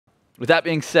With that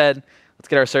being said, let's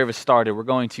get our service started. We're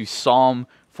going to Psalm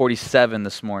 47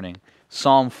 this morning.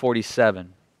 Psalm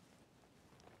 47.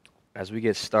 As we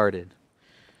get started,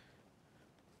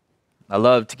 I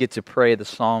love to get to pray the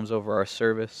Psalms over our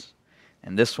service,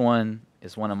 and this one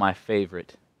is one of my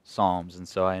favorite Psalms, and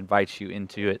so I invite you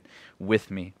into it with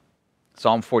me.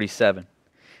 Psalm 47.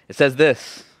 It says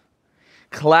this: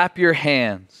 "Clap your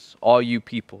hands, all you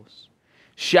peoples.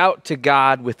 Shout to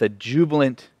God with a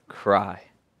jubilant cry.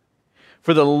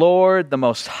 For the Lord, the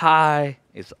Most High,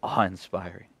 is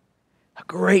awe-inspiring, a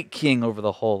great king over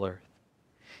the whole earth.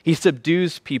 He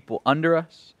subdues people under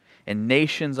us and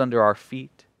nations under our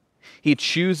feet. He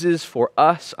chooses for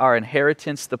us our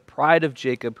inheritance, the pride of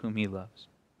Jacob whom he loves.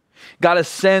 God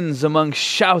ascends among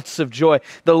shouts of joy,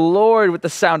 the Lord with the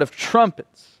sound of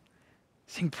trumpets.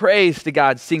 Sing praise to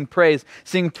God, sing praise.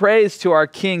 Sing praise to our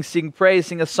King, sing praise,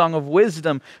 sing a song of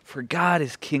wisdom, for God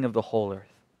is King of the whole earth.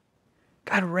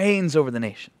 God reigns over the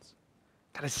nations.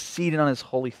 God is seated on his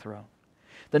holy throne.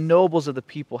 The nobles of the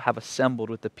people have assembled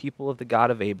with the people of the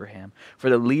God of Abraham, for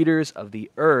the leaders of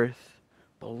the earth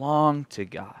belong to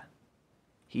God.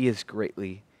 He is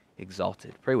greatly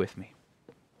exalted." Pray with me.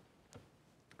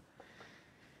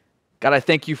 God, I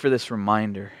thank you for this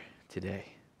reminder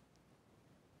today.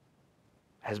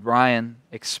 As Brian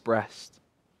expressed,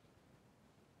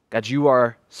 God, you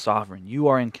are sovereign. You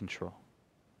are in control.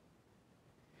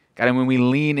 God, and when we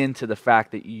lean into the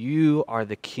fact that you are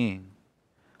the King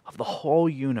of the whole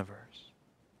universe,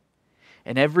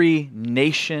 and every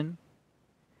nation,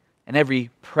 and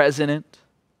every president,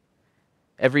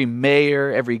 every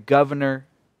mayor, every governor,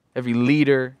 every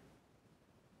leader,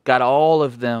 God, all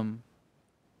of them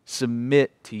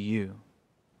submit to you.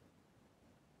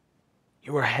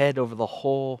 You are head over the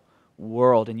whole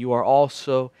world, and you are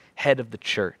also head of the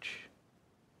church.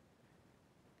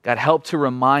 God, help to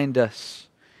remind us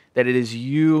that it is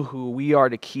you who we are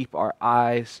to keep our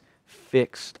eyes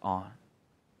fixed on.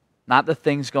 Not the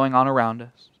things going on around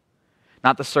us,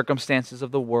 not the circumstances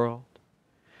of the world,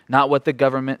 not what the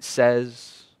government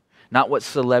says, not what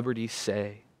celebrities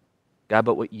say, God,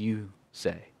 but what you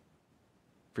say.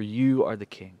 For you are the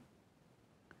King.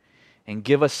 And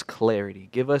give us clarity,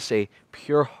 give us a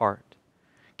pure heart,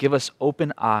 give us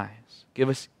open eyes, give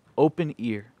us open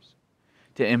ears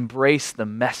to embrace the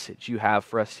message you have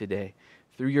for us today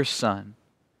through your Son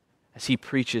as he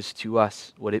preaches to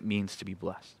us what it means to be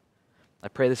blessed. I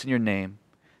pray this in your name,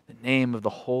 the name of the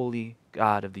holy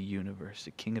God of the universe,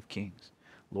 the King of kings,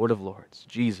 Lord of lords,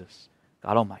 Jesus,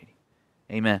 God Almighty.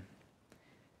 Amen.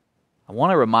 I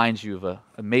want to remind you of an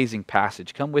amazing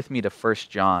passage. Come with me to 1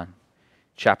 John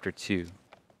chapter 2.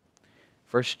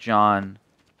 1 John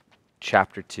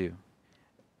chapter 2.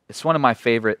 It's one of my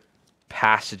favorite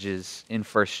passages in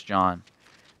 1 John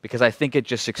because I think it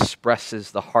just expresses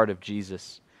the heart of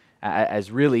Jesus. As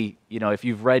really, if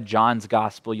you've read John's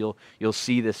gospel, you'll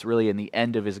see this really in the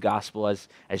end of his gospel as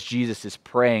Jesus is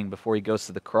praying before he goes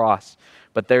to the cross.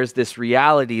 But there's this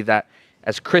reality that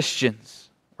as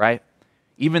Christians, right,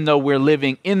 even though we're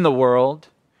living in the world,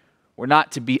 we're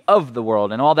not to be of the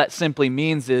world. And all that simply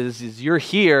means is you're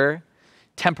here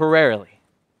temporarily,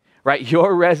 right?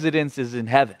 Your residence is in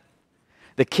heaven.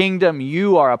 The kingdom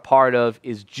you are a part of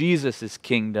is Jesus'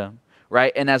 kingdom,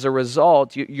 right? And as a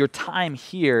result, your time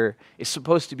here is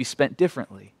supposed to be spent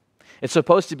differently. It's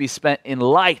supposed to be spent in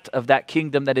light of that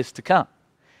kingdom that is to come.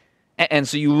 And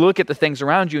so you look at the things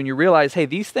around you and you realize, hey,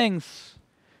 these things,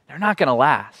 they're not going to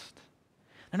last.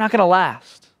 They're not going to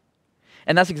last.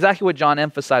 And that's exactly what John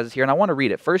emphasizes here. And I want to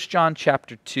read it. 1 John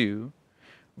chapter 2,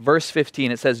 verse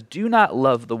 15. It says, "Do not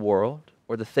love the world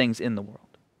or the things in the world.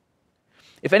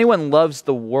 If anyone loves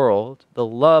the world, the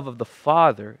love of the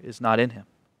Father is not in him.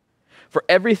 For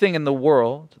everything in the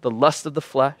world, the lust of the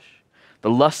flesh,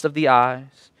 the lust of the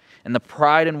eyes, and the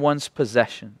pride in one's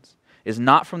possessions, is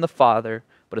not from the Father,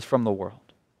 but is from the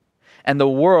world. And the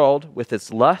world, with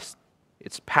its lust,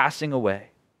 it's passing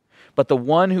away. But the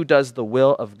one who does the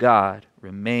will of God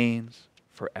remains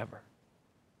forever."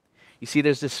 You see,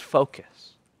 there's this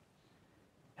focus.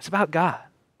 It's about God,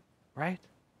 right?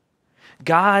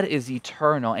 God is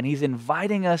eternal, and he's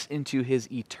inviting us into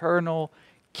his eternal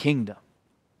kingdom.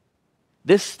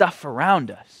 This stuff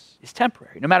around us is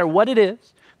temporary. No matter what it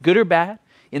is, good or bad,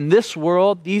 in this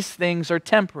world, these things are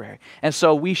temporary. And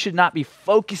so we should not be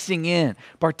focusing in,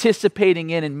 participating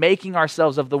in, and making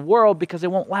ourselves of the world because it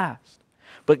won't last.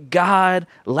 But God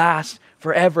lasts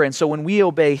forever. And so when we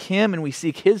obey him and we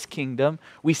seek his kingdom,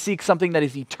 we seek something that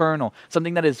is eternal,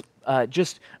 something that is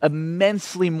just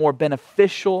immensely more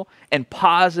beneficial and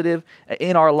positive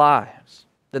in our lives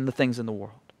than the things in the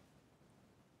world.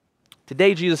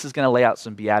 Today, Jesus is going to lay out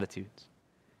some Beatitudes.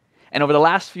 And over the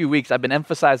last few weeks, I've been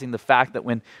emphasizing the fact that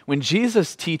when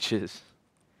Jesus teaches,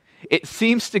 it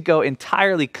seems to go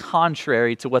entirely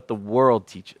contrary to what the world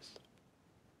teaches.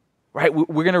 Right?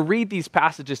 We're going to read these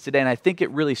passages today, and I think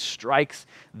it really strikes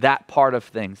that part of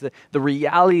things. The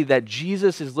reality that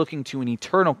Jesus is looking to an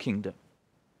eternal kingdom,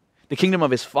 the kingdom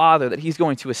of his Father that he's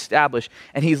going to establish,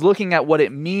 and he's looking at what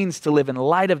it means to live in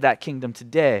light of that kingdom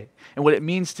today, and what it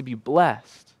means to be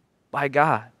blessed by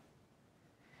God.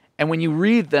 And when you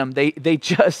read them, they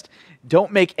just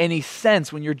don't make any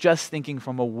sense when you're just thinking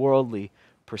from a worldly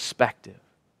perspective.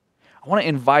 I want to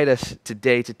invite us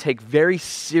today to take very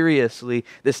seriously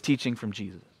this teaching from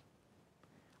Jesus.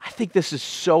 I think this is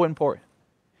so important.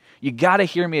 You got to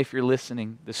hear me if you're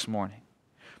listening this morning.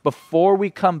 Before we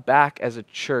come back as a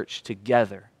church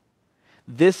together,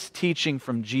 this teaching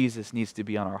from Jesus needs to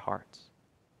be on our hearts.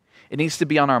 It needs to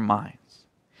be on our minds.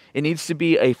 It needs to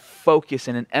be a focus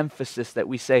and an emphasis that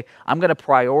we say, I'm going to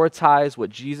prioritize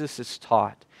what Jesus has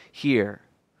taught here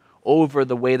over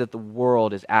the way that the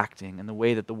world is acting and the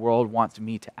way that the world wants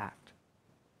me to act.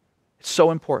 It's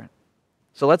so important.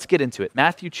 So let's get into it.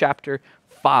 Matthew chapter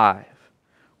 5.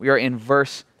 We are in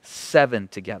verse 7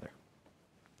 together.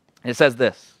 And it says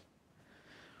this: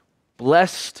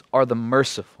 Blessed are the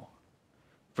merciful,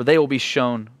 for they will be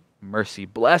shown mercy.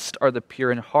 Blessed are the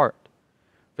pure in heart,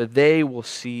 for they will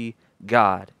see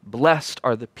God. Blessed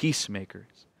are the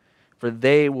peacemakers, for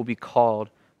they will be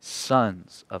called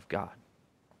sons of God.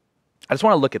 I just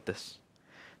want to look at this.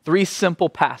 3 simple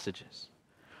passages.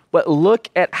 But look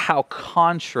at how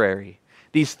contrary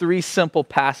these 3 simple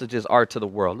passages are to the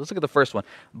world. Let's look at the first one.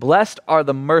 Blessed are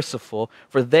the merciful,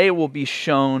 for they will be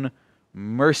shown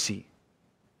mercy.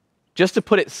 Just to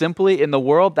put it simply, in the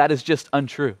world, that is just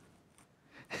untrue.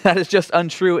 That is just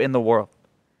untrue in the world.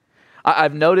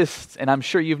 I've noticed, and I'm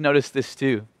sure you've noticed this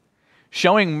too,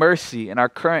 showing mercy in our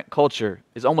current culture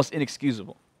is almost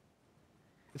inexcusable.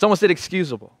 It's almost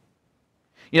inexcusable.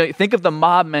 You know, think of the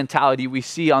mob mentality we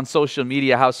see on social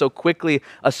media, how so quickly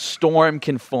a storm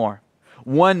can form.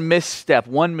 One misstep,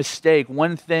 one mistake,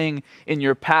 one thing in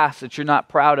your past that you're not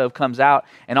proud of comes out,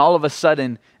 and all of a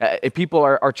sudden, people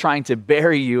are trying to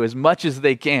bury you as much as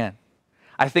they can.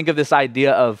 I think of this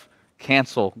idea of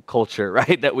cancel culture,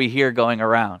 right, that we hear going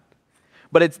around.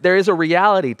 But there is a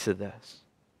reality to this.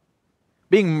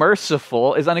 Being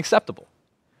merciful is unacceptable,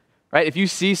 right? If you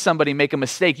see somebody make a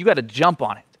mistake, you got to jump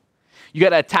on it. You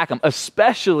got to attack them,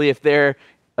 especially if they're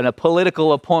a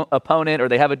political opponent or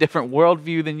they have a different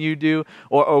worldview than you do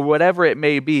or whatever it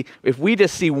may be. If we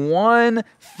just see one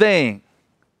thing,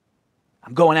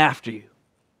 I'm going after you.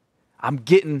 I'm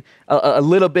getting a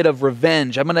little bit of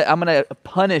revenge. I'm gonna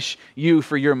punish you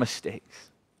for your mistakes.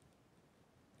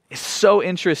 It's so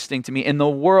interesting to me. In the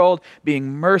world, being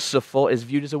merciful is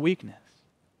viewed as a weakness.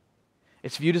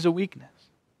 It's viewed as a weakness.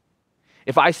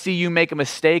 If I see you make a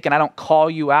mistake and I don't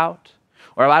call you out,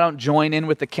 or if I don't join in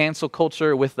with the cancel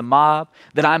culture, with the mob,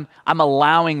 then I'm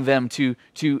allowing them to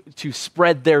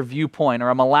spread their viewpoint, or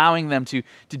I'm allowing them to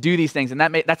do these things, and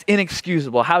that's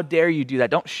inexcusable. How dare you do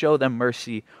that? Don't show them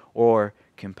mercy or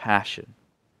compassion.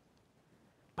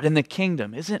 But in the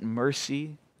kingdom, isn't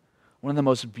mercy one of the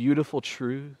most beautiful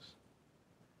truths?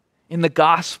 In the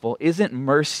gospel, isn't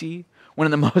mercy one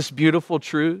of the most beautiful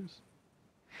truths?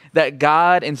 That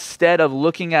God, instead of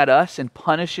looking at us and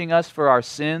punishing us for our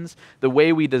sins the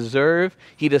way we deserve,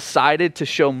 He decided to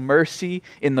show mercy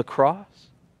in the cross.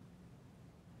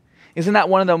 Isn't that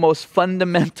one of the most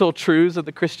fundamental truths of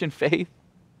the Christian faith?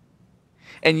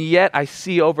 And yet I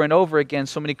see over and over again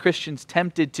so many Christians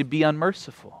tempted to be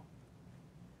unmerciful,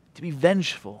 to be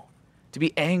vengeful, to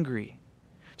be angry,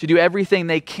 to do everything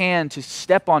they can to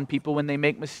step on people when they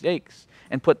make mistakes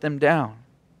and put them down.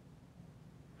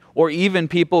 Or even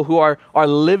people who are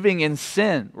living in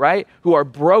sin, right? Who are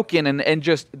broken and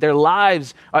just their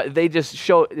lives, they just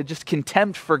show just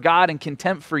contempt for God and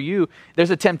contempt for you. There's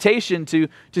a temptation to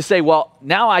say, well,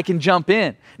 now I can jump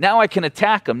in. Now I can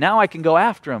attack them. Now I can go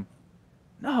after them.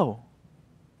 No.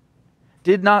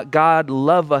 Did not God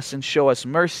love us and show us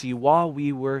mercy while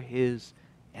we were His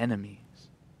enemies?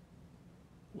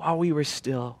 While we were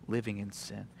still living in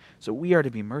sin. So we are to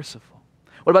be merciful.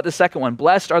 What about the second one?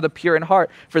 Blessed are the pure in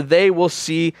heart, for they will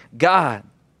see God.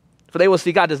 For they will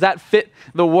see God. Does that fit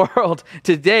the world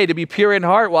today, to be pure in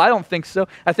heart? Well, I don't think so.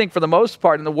 I think for the most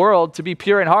part in the world, to be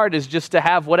pure in heart is just to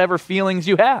have whatever feelings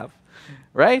you have,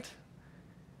 right?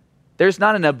 There's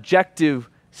not an objective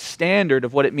standard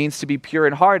of what it means to be pure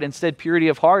in heart. Instead, purity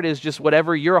of heart is just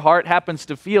whatever your heart happens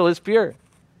to feel is pure.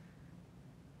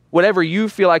 Whatever you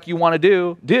feel like you want to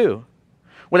do, do.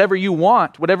 Whatever you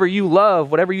want, whatever you love,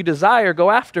 whatever you desire,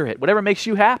 go after it. Whatever makes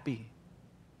you happy.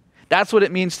 That's what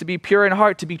it means to be pure in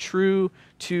heart, to be true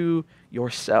to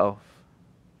yourself.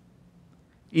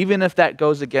 Even if that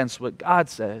goes against what God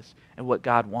says and what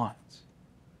God wants.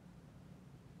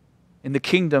 In the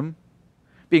kingdom,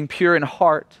 being pure in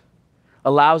heart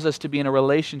allows us to be in a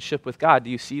relationship with God. Do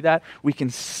you see that? We can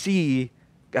see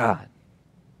God.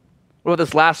 What about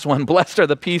this last one? Blessed are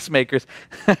the peacemakers.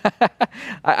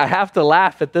 I have to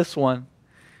laugh at this one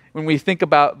when we think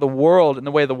about the world and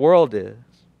the way the world is.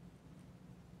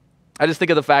 I just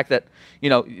think of the fact that,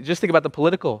 just think about the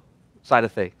political side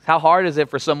of things. How hard is it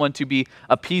for someone to be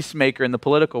a peacemaker in the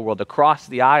political world, to cross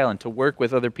the aisle and to work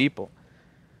with other people?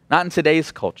 Not in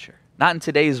today's culture, not in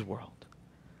today's world.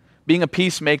 Being a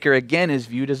peacemaker, again, is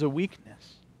viewed as a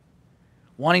weakness.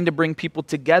 Wanting to bring people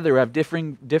together, have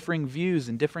differing views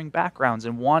and differing backgrounds,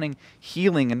 and wanting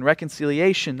healing and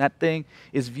reconciliation, that thing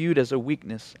is viewed as a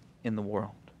weakness in the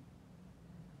world.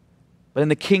 But in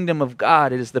the kingdom of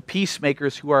God, it is the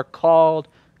peacemakers who are called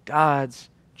God's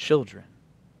children.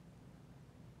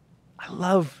 I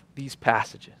love these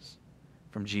passages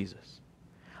from Jesus.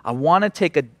 I want to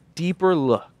take a deeper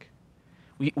look.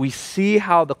 We see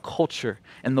how the culture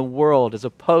and the world is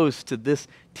opposed to this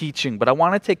teaching, but I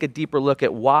want to take a deeper look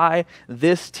at why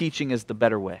this teaching is the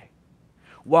better way.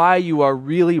 Why you are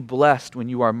really blessed when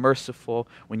you are merciful,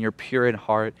 when you're pure in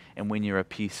heart, and when you're a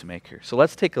peacemaker. So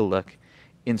let's take a look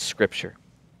in Scripture.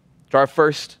 To our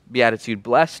first beatitude,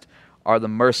 blessed are the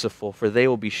merciful, for they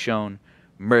will be shown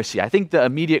mercy. I think the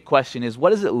immediate question is,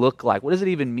 what does it look like? What does it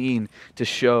even mean to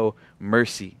show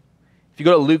mercy? If you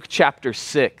go to Luke chapter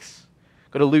 6,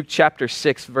 go to Luke chapter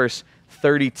 6, verse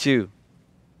 32.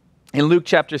 In Luke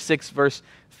chapter 6, verse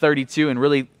 32, and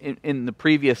really in the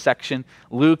previous section,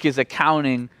 Luke is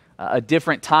accounting a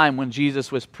different time when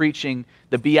Jesus was preaching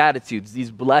the Beatitudes,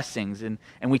 these blessings, and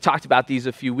we talked about these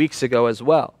a few weeks ago as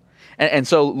well. And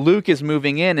so Luke is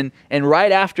moving in, and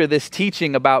right after this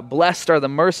teaching about blessed are the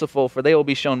merciful, for they will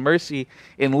be shown mercy,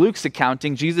 in Luke's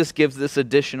accounting, Jesus gives this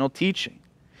additional teaching.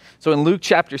 So in Luke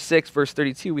chapter 6, verse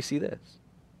 32, we see this.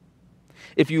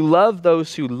 If you love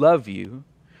those who love you,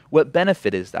 what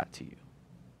benefit is that to you?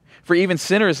 For even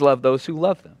sinners love those who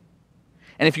love them.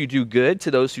 And if you do good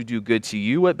to those who do good to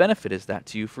you, what benefit is that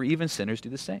to you? For even sinners do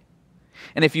the same.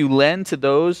 And if you lend to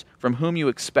those from whom you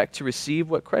expect to receive,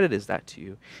 what credit is that to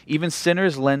you? Even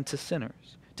sinners lend to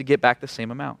sinners to get back the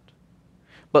same amount.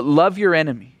 But love your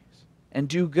enemies and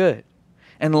do good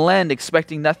and lend,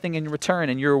 expecting nothing in return,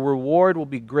 and your reward will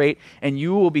be great, and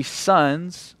you will be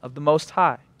sons of the Most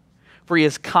High. For he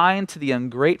is kind to the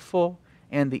ungrateful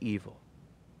and the evil.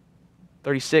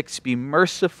 36, be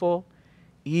merciful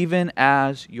even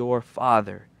as your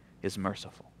Father is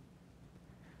merciful.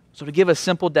 So to give a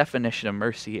simple definition of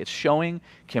mercy, it's showing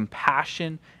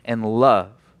compassion and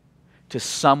love to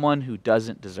someone who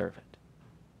doesn't deserve it.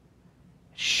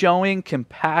 Showing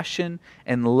compassion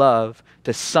and love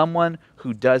to someone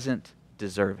who doesn't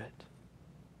deserve it.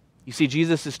 You see,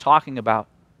 Jesus is talking about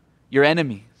your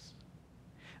enemies.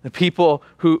 The people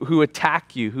who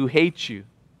attack you, who hate you.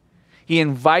 He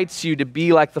invites you to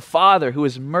be like the Father who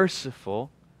is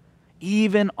merciful,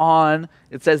 even on,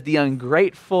 it says, the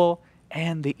ungrateful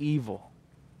and the evil.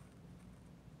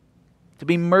 To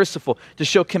be merciful, to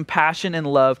show compassion and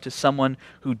love to someone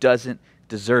who doesn't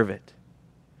deserve it.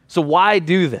 So why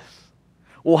do this?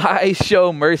 Why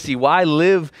show mercy? Why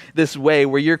live this way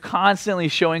where you're constantly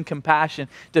showing compassion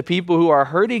to people who are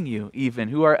hurting you, even,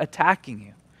 who are attacking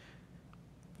you?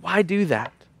 Why do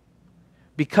that?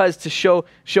 Because to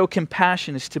show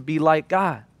compassion is to be like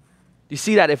God. You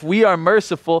see that? If we are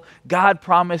merciful, God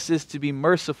promises to be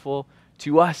merciful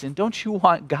to us. And don't you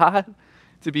want God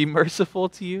to be merciful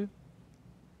to you?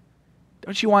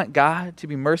 Don't you want God to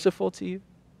be merciful to you?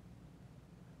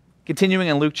 Continuing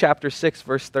in Luke chapter 6,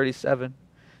 verse 37,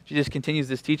 Jesus continues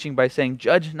this teaching by saying,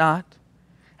 judge not,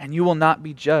 and you will not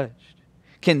be judged.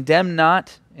 Condemn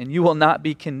not, and you will not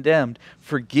be condemned.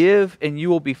 Forgive, and you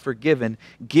will be forgiven.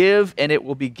 Give, and it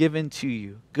will be given to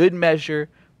you. Good measure,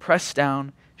 pressed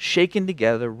down, shaken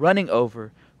together, running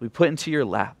over, will be put into your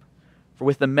lap. For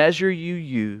with the measure you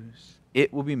use,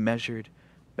 it will be measured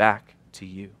back to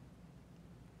you.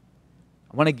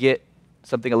 I want to get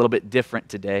something a little bit different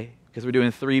today, because we're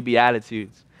doing 3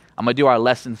 Beatitudes. I'm going to do our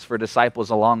lessons for disciples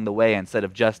along the way instead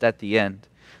of just at the end.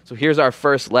 So here's our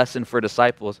first lesson for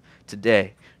disciples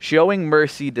today. Showing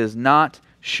mercy does not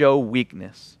show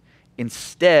weakness.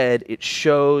 Instead, it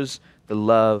shows the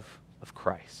love of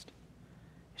Christ.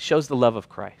 It shows the love of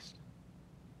Christ.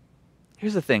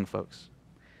 Here's the thing, folks.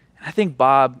 And I think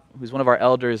Bob, who's one of our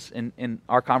elders in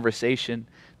our conversation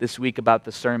this week about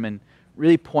the sermon,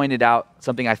 really pointed out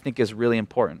something I think is really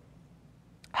important.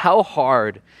 How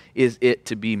hard is it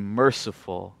to be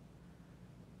merciful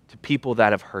to people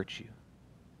that have hurt you.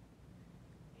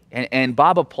 And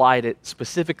Bob applied it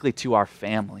specifically to our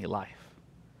family life,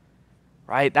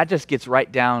 right? That just gets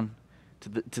right down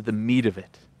to the meat of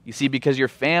it. You see, because your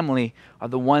family are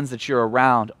the ones that you're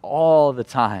around all the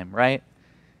time, right?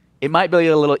 It might be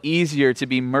a little easier to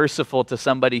be merciful to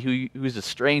somebody who's a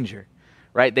stranger,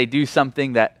 right? They do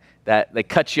something that they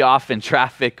cut you off in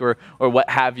traffic or what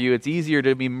have you. It's easier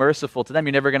to be merciful to them.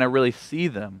 You're never going to really see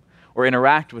them or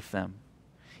interact with them.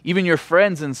 Even your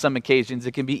friends, in some occasions,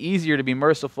 it can be easier to be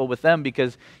merciful with them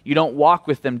because you don't walk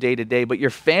with them day to day. But your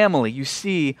family, you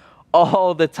see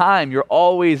all the time. You're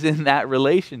always in that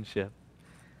relationship.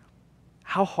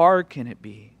 How hard can it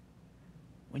be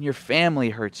when your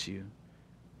family hurts you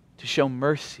to show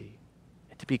mercy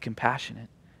and to be compassionate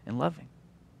and loving?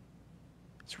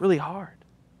 It's really hard.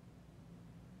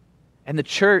 And the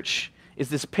church is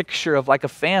this picture of like a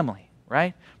family,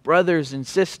 right? Brothers and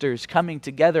sisters coming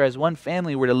together as one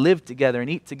family. We're to live together and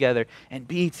eat together and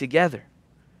be together.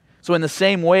 So in the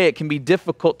same way, it can be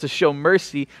difficult to show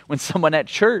mercy when someone at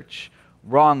church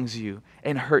wrongs you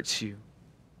and hurts you.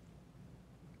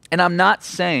 And I'm not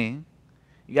saying,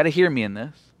 you got to hear me in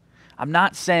this, I'm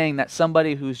not saying that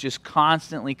somebody who's just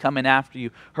constantly coming after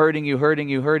you, hurting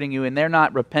you, and they're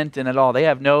not repentant at all, they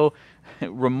have no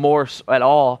remorse at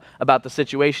all about the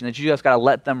situation, that you just got to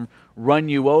let them run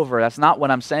you over. That's not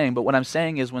what I'm saying. But what I'm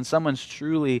saying is when someone's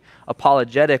truly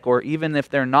apologetic, or even if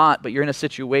they're not, but you're in a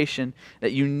situation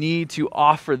that you need to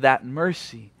offer that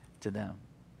mercy to them,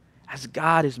 as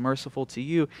God is merciful to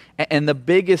you. And the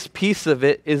biggest piece of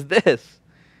it is this.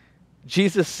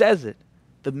 Jesus says it.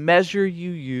 The measure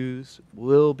you use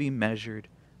will be measured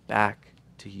back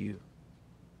to you.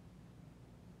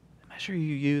 The measure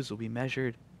you use will be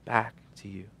measured back to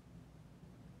you.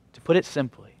 To put it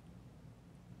simply,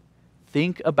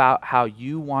 think about how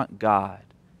you want God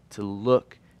to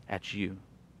look at you,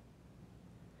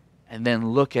 and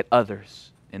then look at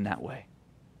others in that way.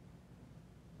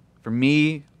 For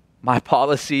me, my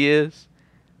policy is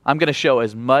I'm going to show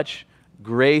as much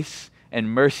grace and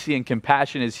mercy and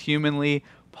compassion as humanly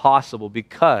possible,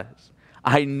 because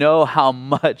I know how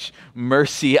much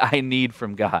mercy I need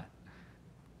from God.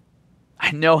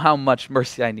 I know how much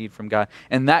mercy I need from God.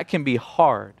 And that can be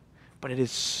hard, but it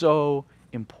is so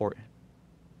important.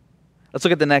 Let's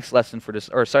look at the next lesson for this,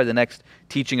 the next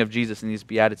teaching of Jesus in these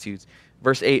Beatitudes.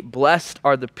 Verse 8, blessed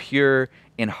are the pure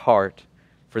in heart,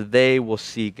 for they will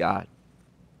see God.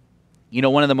 You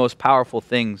know, one of the most powerful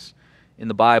things in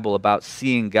the Bible about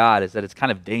seeing God is that it's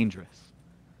kind of dangerous.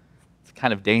 It's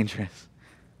kind of dangerous.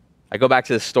 I go back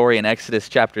to the story in Exodus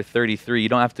chapter 33. You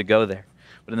don't have to go there.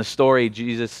 But in the story,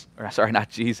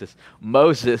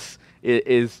 Moses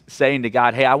is saying to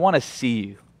God, hey, I want to see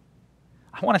you.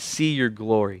 I want to see your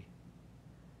glory.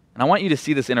 And I want you to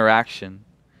see this interaction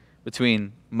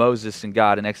between Moses and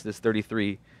God in Exodus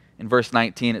 33. In verse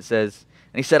 19 it says,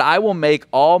 and he said, I will make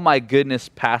all my goodness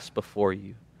pass before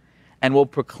you, and will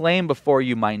proclaim before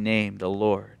you my name, the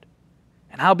Lord.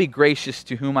 And I'll be gracious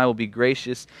to whom I will be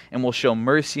gracious, and will show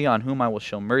mercy on whom I will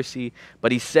show mercy.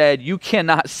 But he said, you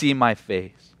cannot see my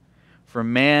face, for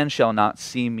man shall not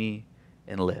see me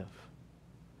and live.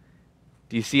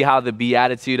 Do you see how the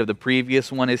beatitude of the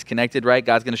previous one is connected, right?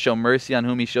 God's going to show mercy on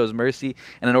whom he shows mercy.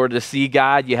 And in order to see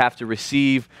God, you have to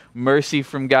receive mercy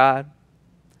from God.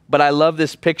 But I love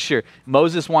this picture.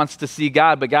 Moses wants to see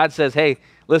God, but God says, hey,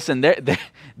 listen,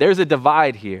 there's a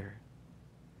divide here.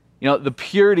 You know, the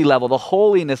purity level, the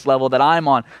holiness level that I'm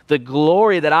on, the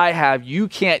glory that I have, you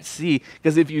can't see,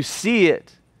 because if you see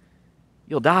it,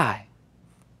 you'll die.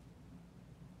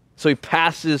 So he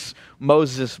passes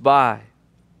Moses by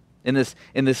in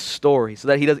this story so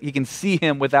that he can see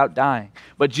him without dying.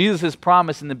 But Jesus'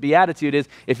 promise in the Beatitude is,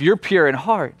 if you're pure in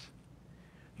heart,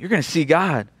 you're going to see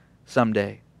God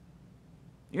someday.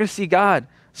 You're going to see God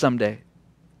someday.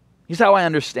 Here's how I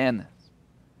understand this.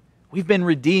 We've been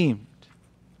redeemed.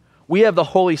 We have the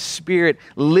Holy Spirit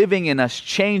living in us,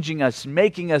 changing us,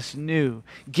 making us new,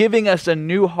 giving us a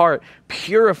new heart,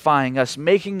 purifying us,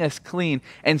 making us clean.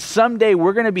 And someday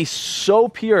we're going to be so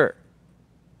pure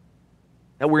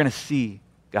that we're going to see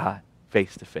God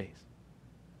face to face.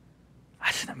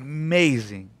 That's an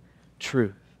amazing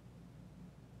truth.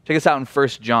 Check this out in 1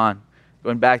 John.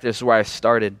 Going back, this is where I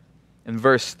started. In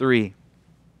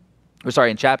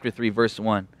chapter 3, verse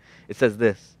 1. It says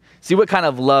this. See what kind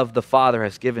of love the Father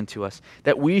has given to us,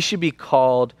 that we should be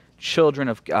called children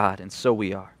of God, and so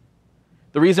we are.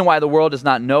 The reason why the world does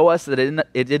not know us is that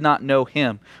it did not know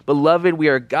him. Beloved, we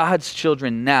are God's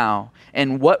children now,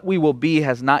 and what we will be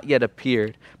has not yet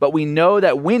appeared. But we know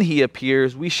that when he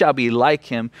appears, we shall be like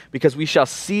him, because we shall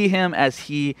see him as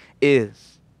he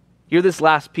is. Hear this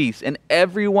last piece. And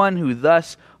everyone who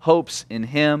thus hopes in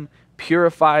him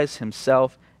purifies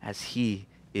himself as he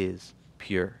is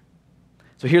pure.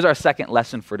 So here's our second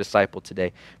lesson for disciple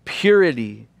today.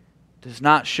 Purity does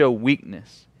not show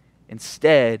weakness.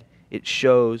 Instead, it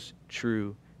shows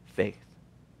true faith.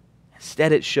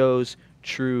 Instead, it shows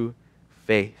true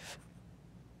faith.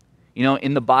 You know,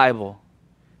 in the Bible,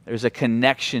 there's a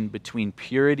connection between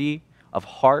purity of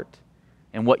heart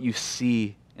and what you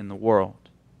see in the world.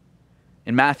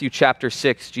 In Matthew chapter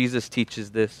 6, Jesus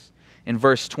teaches this in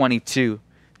verse 22.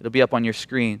 It'll be up on your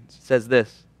screens. It says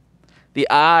this: the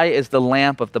eye is the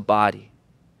lamp of the body.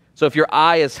 So if your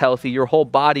eye is healthy, your whole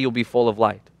body will be full of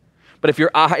light. But if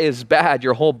your eye is bad,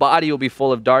 your whole body will be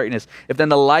full of darkness. If then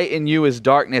the light in you is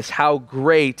darkness, how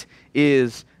great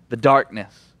is the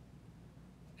darkness?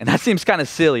 And that seems kind of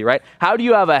silly, right? How do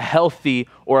you have a healthy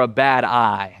or a bad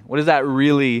eye? What does that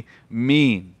really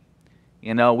mean?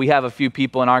 You know, we have a few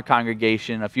people in our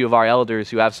congregation, a few of our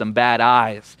elders who have some bad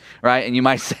eyes, right? And you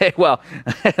might say, well,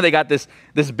 they got this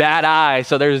bad eye,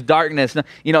 so there's darkness.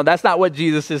 You know, that's not what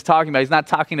Jesus is talking about. He's not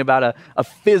talking about a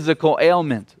physical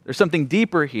ailment. There's something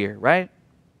deeper here, right?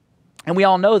 And we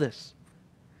all know this.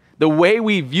 The way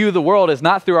we view the world is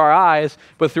not through our eyes,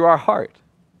 but through our heart.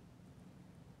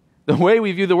 The way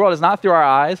we view the world is not through our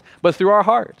eyes, but through our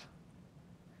heart.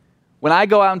 When I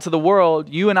go out into the world,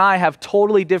 you and I have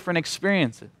totally different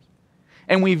experiences.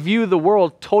 And we view the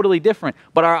world totally different.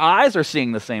 But our eyes are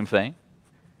seeing the same thing,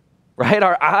 right?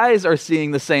 Our eyes are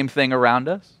seeing the same thing around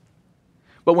us.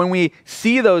 But when we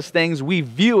see those things, we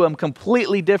view them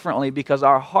completely differently because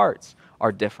our hearts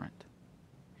are different.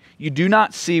 You do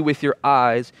not see with your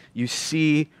eyes, you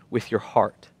see with your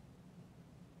heart.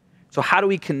 So how do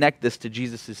we connect this to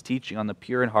Jesus' teaching on the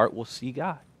pure in heart will see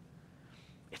God?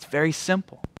 It's very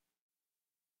simple.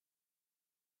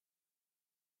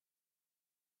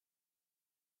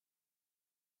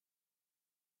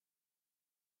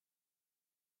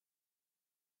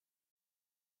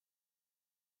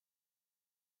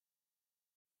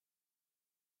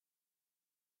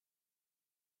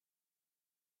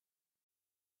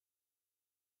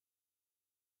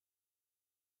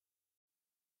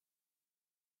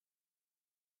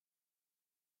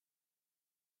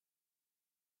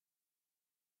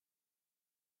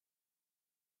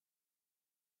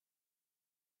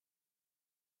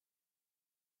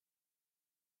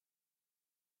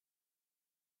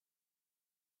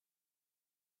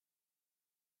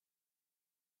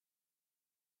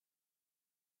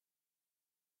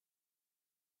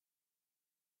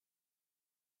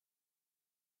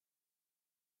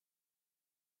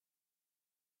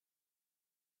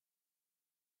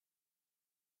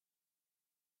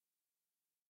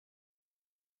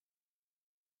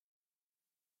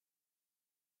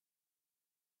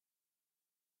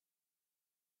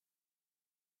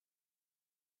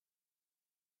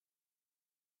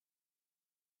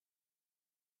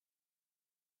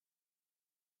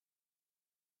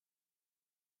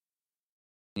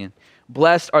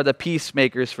 Blessed are the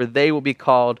peacemakers, for they will be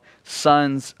called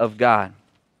sons of God.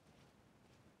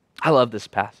 I love this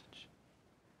passage.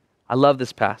 I love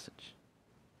this passage.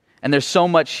 And there's so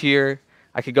much here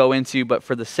I could go into, but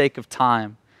for the sake of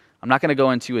time, I'm not going to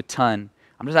go into a ton.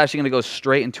 I'm just actually going to go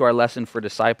straight into our lesson for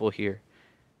disciple here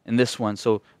in this one.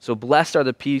 So blessed are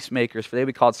the peacemakers, for they will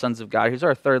be called sons of God. Here's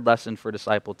our third lesson for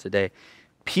disciple today.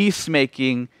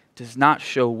 Peacemaking does not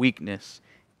show weakness.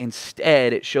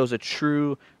 Instead, it shows a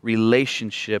true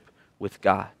relationship with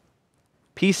God.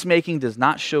 Peacemaking does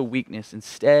not show weakness.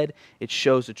 Instead, it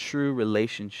shows a true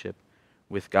relationship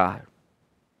with God.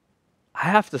 I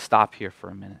have to stop here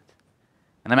for a minute.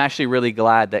 And I'm actually really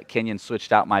glad that Kenyon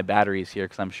switched out my batteries here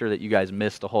because I'm sure that you guys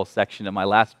missed a whole section of my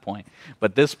last point.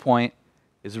 But this point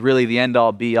is really the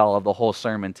end-all, be-all of the whole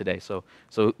sermon today. So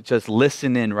just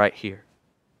listen in right here.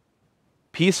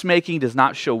 Peacemaking does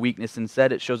not show weakness.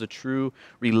 Instead, it shows a true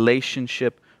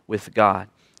relationship with God.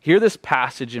 Hear this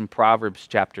passage in Proverbs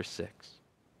chapter 6.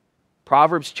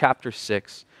 Proverbs chapter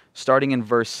 6, starting in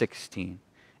verse 16.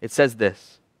 It says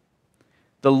this: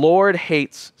 the Lord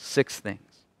hates 6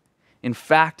 things. In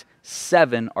fact,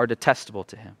 7 are detestable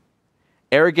to him: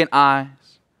 arrogant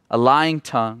eyes, a lying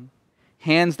tongue,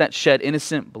 hands that shed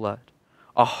innocent blood,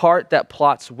 a heart that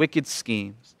plots wicked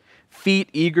schemes, feet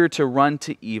eager to run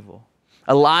to evil,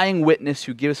 a lying witness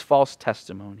who gives false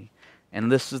testimony,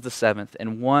 and this is the 7th,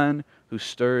 and one who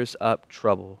stirs up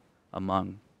trouble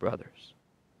among brothers.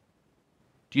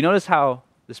 Do you notice how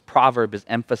this proverb is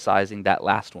emphasizing that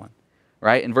last one?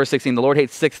 Right? In verse 16, the Lord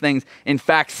hates 6 things. In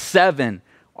fact, 7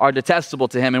 are detestable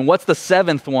to him. And what's the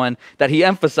 7th one that he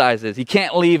emphasizes? He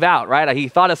can't leave out, right? He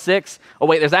thought of 6. Oh,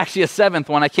 wait, there's actually a 7th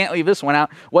one. I can't leave this one out.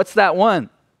 What's that one?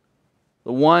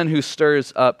 the one who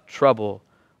stirs up trouble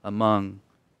among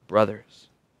brothers.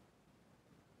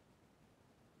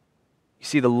 You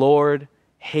see, the Lord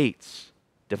hates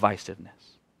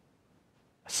divisiveness,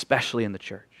 especially in the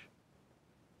church.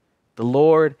 The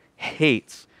Lord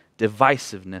hates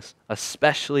divisiveness,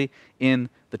 especially in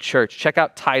the church. Check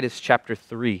out Titus chapter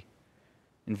 3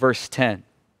 in verse 10. It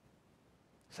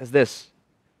says this,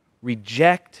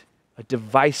 reject a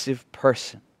divisive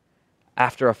person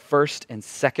after a first and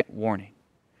second warning,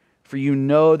 for you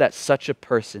know that such a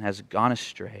person has gone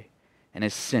astray and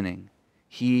is sinning.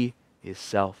 He is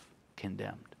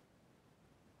self-condemned.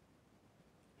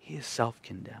 He is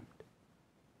self-condemned.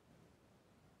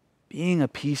 Being a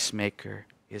peacemaker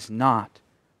is not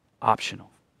optional.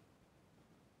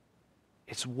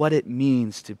 It's what it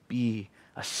means to be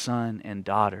a son and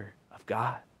daughter of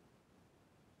God.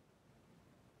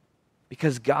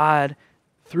 Because God,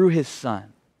 through his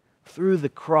Son, through the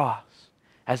cross,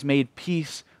 has made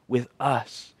peace with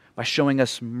us by showing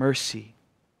us mercy,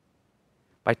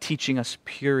 by teaching us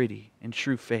purity and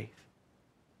true faith.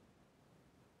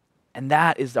 And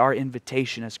that is our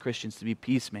invitation as Christians, to be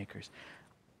peacemakers.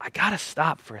 I got to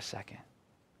stop for a second.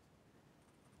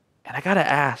 And I got to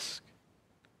ask,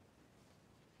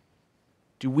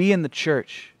 do we in the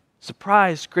church,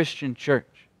 surprise Christian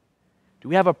church, do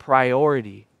we have a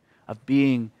priority of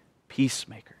being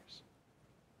peacemakers?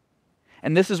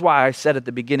 And this is why I said at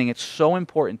the beginning, it's so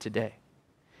important today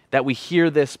that we hear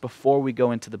this before we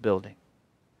go into the building.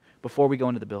 Before we go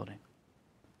into the building.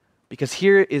 Because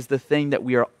here is the thing that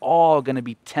we are all going to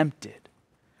be tempted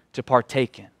to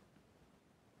partake in.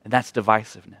 And that's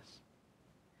divisiveness.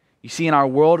 You see, in our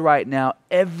world right now,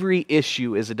 every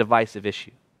issue is a divisive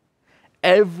issue.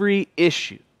 Every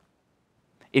issue.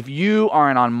 If you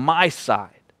aren't on my side,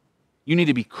 you need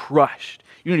to be crushed.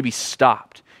 You need to be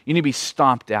stopped. You need to be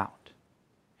stomped out.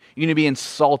 You need to be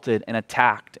insulted and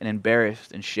attacked and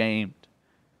embarrassed and shamed.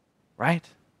 Right?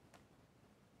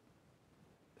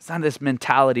 It's not this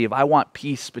mentality of I want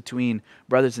peace between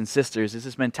brothers and sisters. It's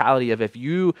this mentality of if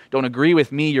you don't agree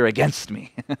with me, you're against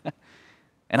me.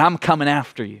 And I'm coming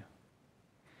after you.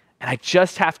 And I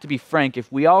just have to be frank,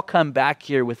 if we all come back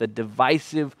here with a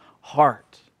divisive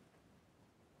heart,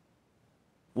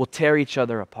 we'll tear each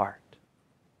other apart.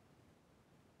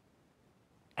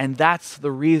 And that's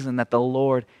the reason that the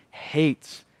Lord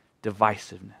hates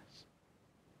divisiveness.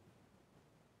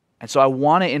 And so I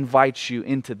want to invite you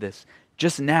into this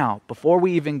just now, before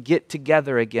we even get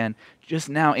together again, just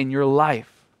now in your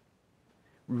life.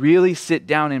 Really sit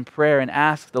down in prayer and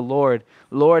ask the Lord,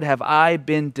 Lord, have I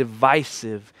been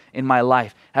divisive in my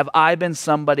life? Have I been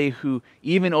somebody who,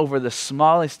 even over the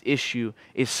smallest issue,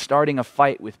 is starting a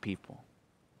fight with people?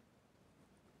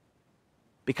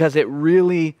 Because it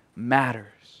really matters.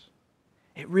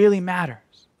 It really matters.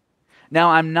 Now,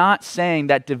 I'm not saying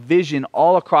that division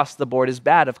all across the board is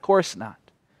bad. Of course not.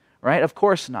 Right? Of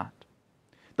course not.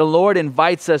 The Lord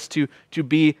invites us to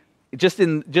be, just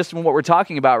in what we're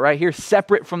talking about right here,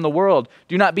 separate from the world.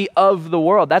 Do not be of the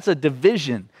world. That's a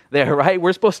division there, right?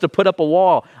 We're supposed to put up a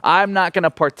wall. I'm not going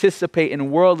to participate in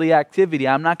worldly activity.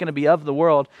 I'm not going to be of the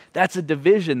world. That's a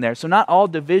division there. So not all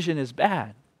division is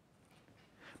bad.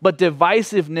 But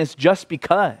divisiveness just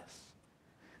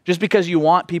because you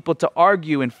want people to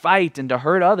argue and fight and to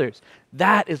hurt others,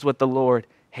 that is what the Lord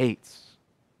hates.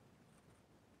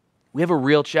 We have a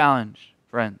real challenge,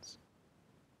 friends,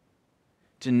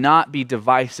 to not be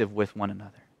divisive with one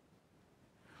another.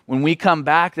 When we come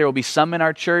back, there will be some in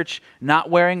our church not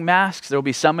wearing masks. There will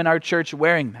be some in our church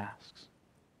wearing masks.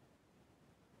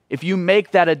 If you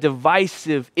make that a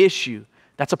divisive issue,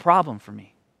 that's a problem for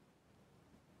me.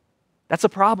 That's a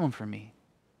problem for me.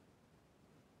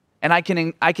 And I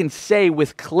can say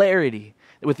with clarity,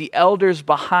 with the elders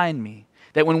behind me,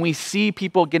 that when we see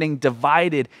people getting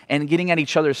divided and getting at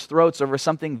each other's throats over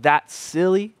something that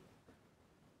silly,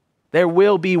 there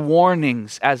will be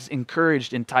warnings as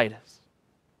encouraged in Titus.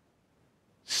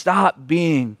 Stop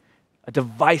being a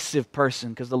divisive person,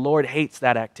 because the Lord hates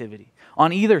that activity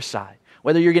on either side.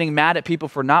 Whether you're getting mad at people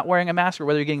for not wearing a mask or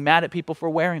whether you're getting mad at people for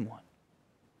wearing one.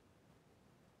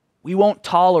 We won't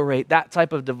tolerate that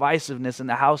type of divisiveness in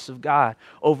the house of God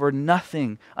over a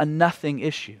nothing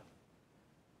issue.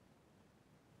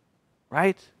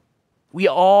 Right? We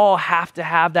all have to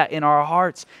have that in our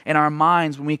hearts and our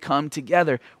minds when we come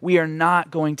together. We are not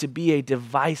going to be a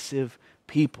divisive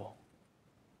people.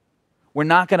 We're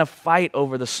not going to fight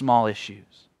over the small issues.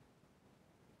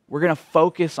 We're going to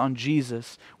focus on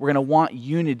Jesus. We're going to want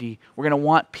unity. We're going to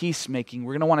want peacemaking.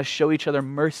 We're going to want to show each other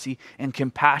mercy and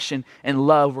compassion and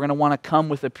love. We're going to want to come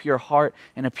with a pure heart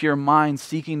and a pure mind,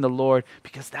 seeking the Lord,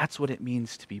 because that's what it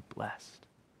means to be blessed.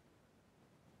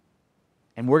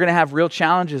 And we're going to have real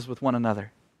challenges with one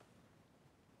another.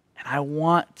 And I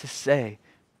want to say,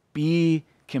 be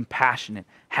compassionate.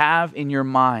 Have in your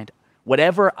mind,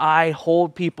 whatever I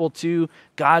hold people to,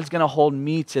 God's going to hold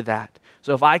me to that.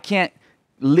 So if I can't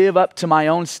live up to my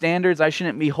own standards, I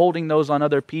shouldn't be holding those on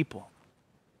other people.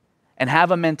 And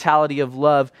have a mentality of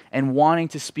love and wanting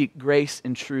to speak grace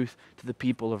and truth to the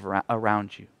people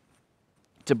around you.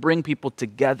 To bring people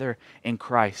together in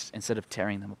Christ instead of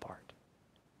tearing them apart.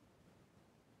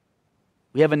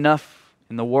 We have enough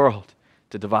in the world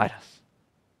to divide us.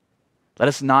 Let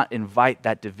us not invite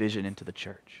that division into the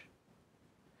church.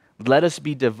 Let us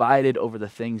be divided over the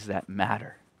things that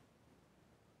matter.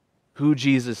 Who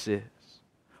Jesus is,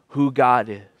 who God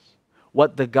is,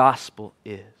 what the gospel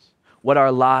is, what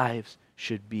our lives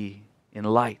should be in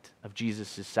light of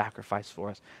Jesus' sacrifice for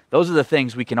us. Those are the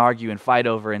things we can argue and fight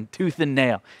over in tooth and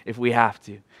nail if we have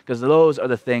to, because those are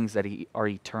the things that are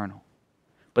eternal.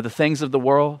 But the things of the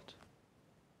world,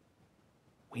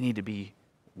 we need to be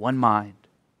one mind,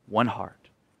 one heart,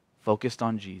 focused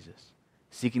on Jesus,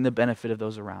 seeking the benefit of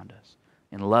those around us,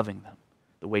 and loving them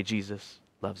the way Jesus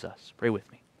loves us. Pray with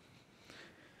me.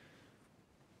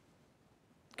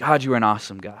 God, you are an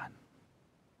awesome God.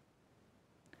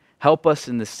 Help us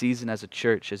in this season as a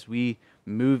church as we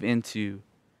move into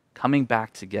coming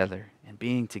back together and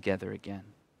being together again.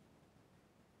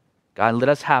 God, let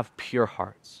us have pure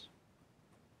hearts.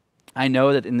 I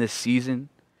know that in this season,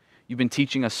 you've been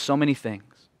teaching us so many things.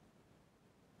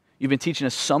 You've been teaching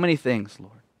us so many things,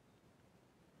 Lord.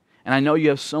 And I know you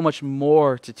have so much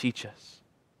more to teach us,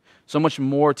 so much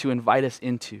more to invite us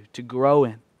into, to grow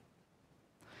in.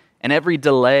 And every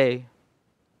delay,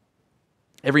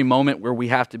 every moment where we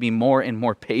have to be more and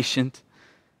more patient,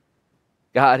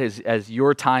 God, as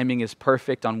your timing is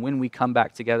perfect on when we come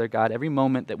back together, God, every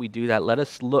moment that we do that, let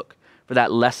us look for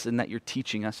that lesson that you're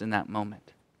teaching us in that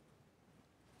moment.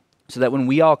 So that when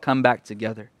we all come back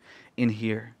together in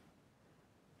here,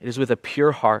 it is with a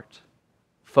pure heart,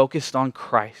 focused on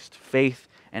Christ, faith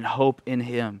and hope in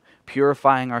Him,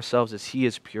 purifying ourselves as He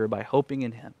is pure by hoping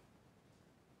in Him.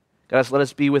 God, let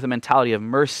us be with a mentality of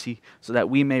mercy so that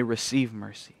we may receive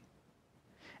mercy.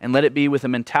 And let it be with a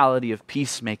mentality of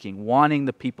peacemaking, wanting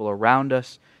the people around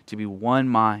us to be one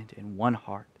mind and one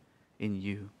heart in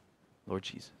you, Lord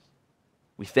Jesus.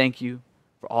 We thank you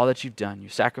for all that you've done,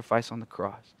 your sacrifice on the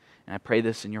cross. And I pray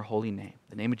this in your holy name,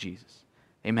 the name of Jesus.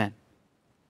 Amen.